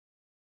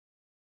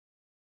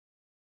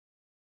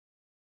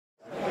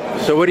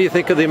So what do you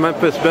think of the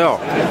Memphis Belle?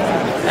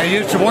 I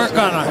used to work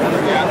on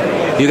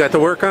it. You got to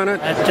work on it?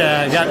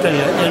 Got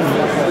in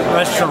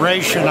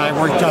restoration. I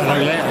worked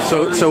on it.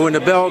 Yeah. So when the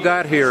Belle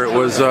got here, it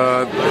was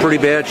pretty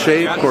bad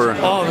shape, or?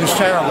 Oh, it was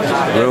terrible.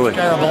 Really? It was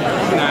terrible.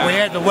 We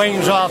had the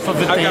wings off of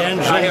it, the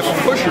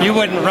engines. You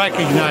wouldn't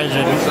recognize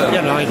it,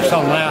 you know,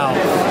 until now.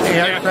 The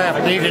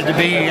aircraft needed to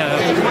be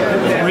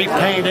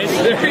repainted.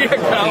 The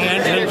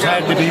engines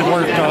had to be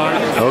worked on.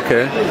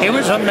 Okay. It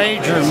was a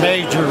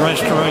major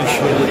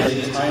restoration.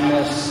 A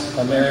timeless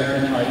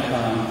American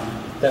icon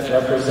that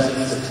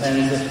represents the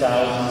tens of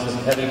thousands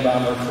of heavy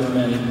bomber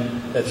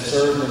crewmen that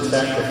served and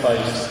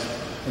sacrificed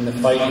in the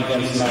fight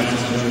against Nazi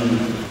Germany.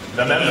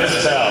 The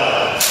Memphis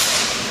Belle.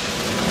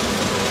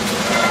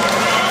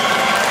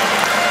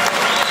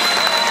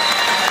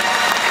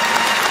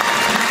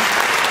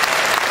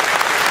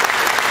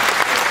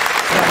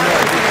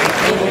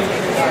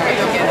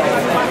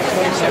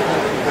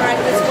 All right,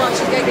 let's watch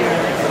it. Go get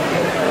her.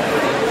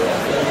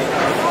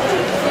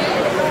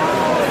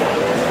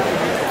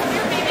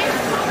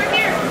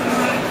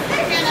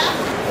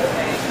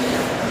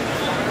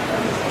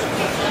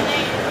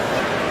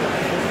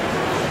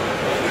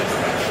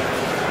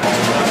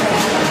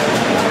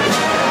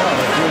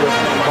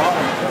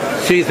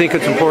 So you think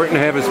it's important to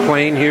have his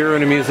plane here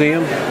in a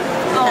museum?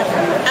 Oh,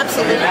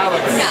 absolutely.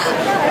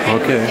 Yeah.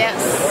 Okay.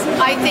 Yes.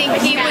 I think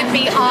he would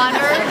be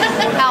honored.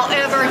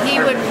 However, he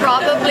would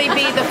probably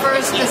be the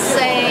first to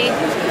say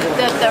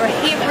that the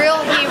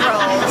real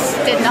heroes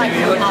did not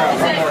come home.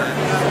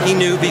 He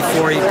knew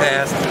before he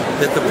passed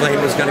that the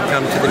plane was going to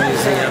come to the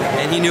museum,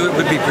 and he knew it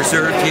would be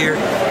preserved here.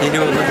 He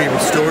knew it would be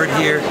restored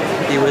here.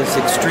 He was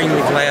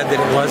extremely glad that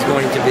it was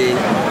going to be,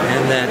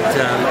 and that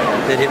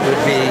it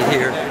would be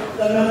here.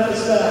 The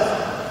Memphis Belle.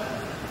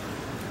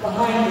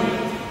 Behind me,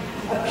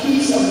 a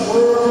piece of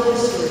world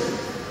history.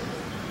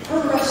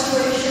 Her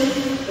restoration,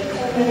 the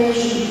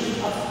culmination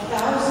of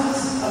thousands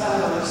of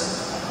hours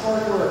of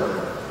hard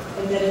work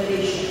and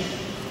dedication.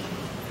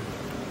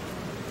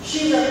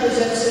 She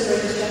represents the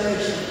greatest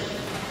generation.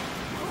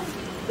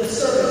 The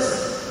service,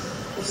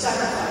 the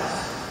sacrifice,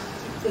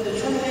 the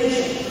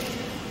determination,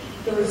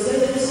 the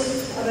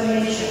resilience of a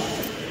nation.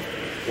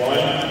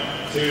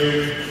 1,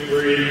 2,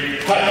 3,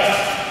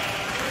 cut!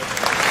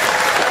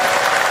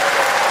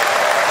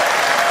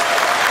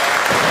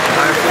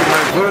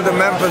 I flew the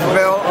Memphis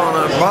Belle on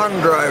a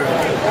bond drive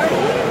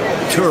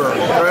tour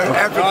right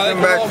after I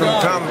came back from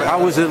combat.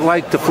 How was it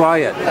like to fly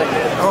it?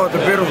 Oh, it's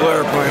a beautiful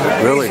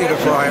airplane. Really? Easy to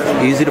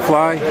fly. Easy to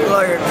fly?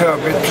 Like a cup.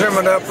 You trim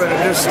it up and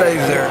it just stays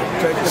there.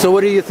 So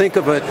what do you think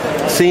of it,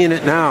 seeing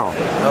it now?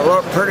 A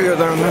lot prettier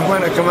than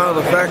when it come out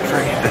of the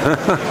factory.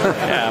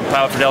 Yeah, I'm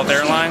pilot for Delta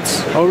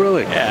Airlines. Oh,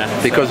 really? Yeah.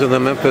 Because of the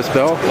Memphis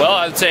Belle? Well,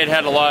 I would say it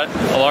had a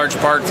large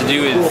part to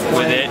do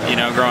with it. You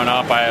know, growing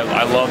up,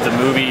 I loved the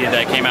movie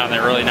that came out in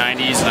the early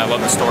 90s, and I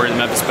loved the story of the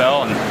Memphis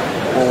Belle and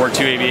World War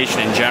II aviation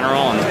in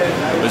general, and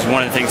it was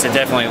one of the things that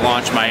definitely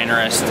launched my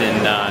interest in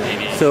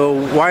aviation. So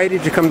why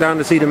did you come down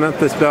to see the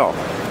Memphis Belle?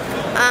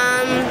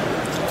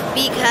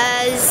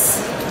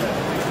 Because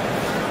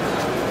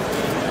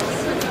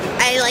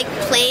I like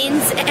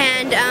planes,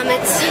 and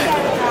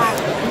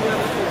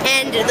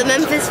the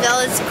Memphis Belle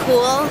is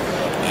cool,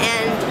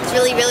 and it's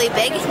really, really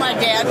big. My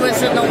dad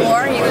was in the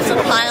war. He was a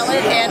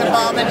pilot and a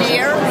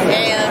bombardier,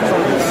 and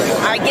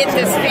I get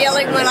this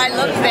feeling when I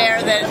look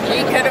there that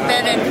he could have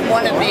been in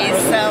one of these.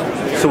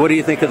 So what do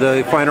you think of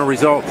the final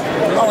result?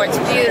 Oh, it's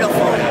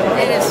beautiful.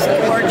 It is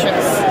gorgeous.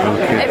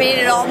 Okay. I mean,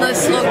 it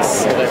almost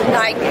looks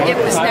like it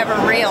was never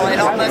real. It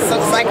almost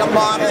looks like a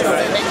model.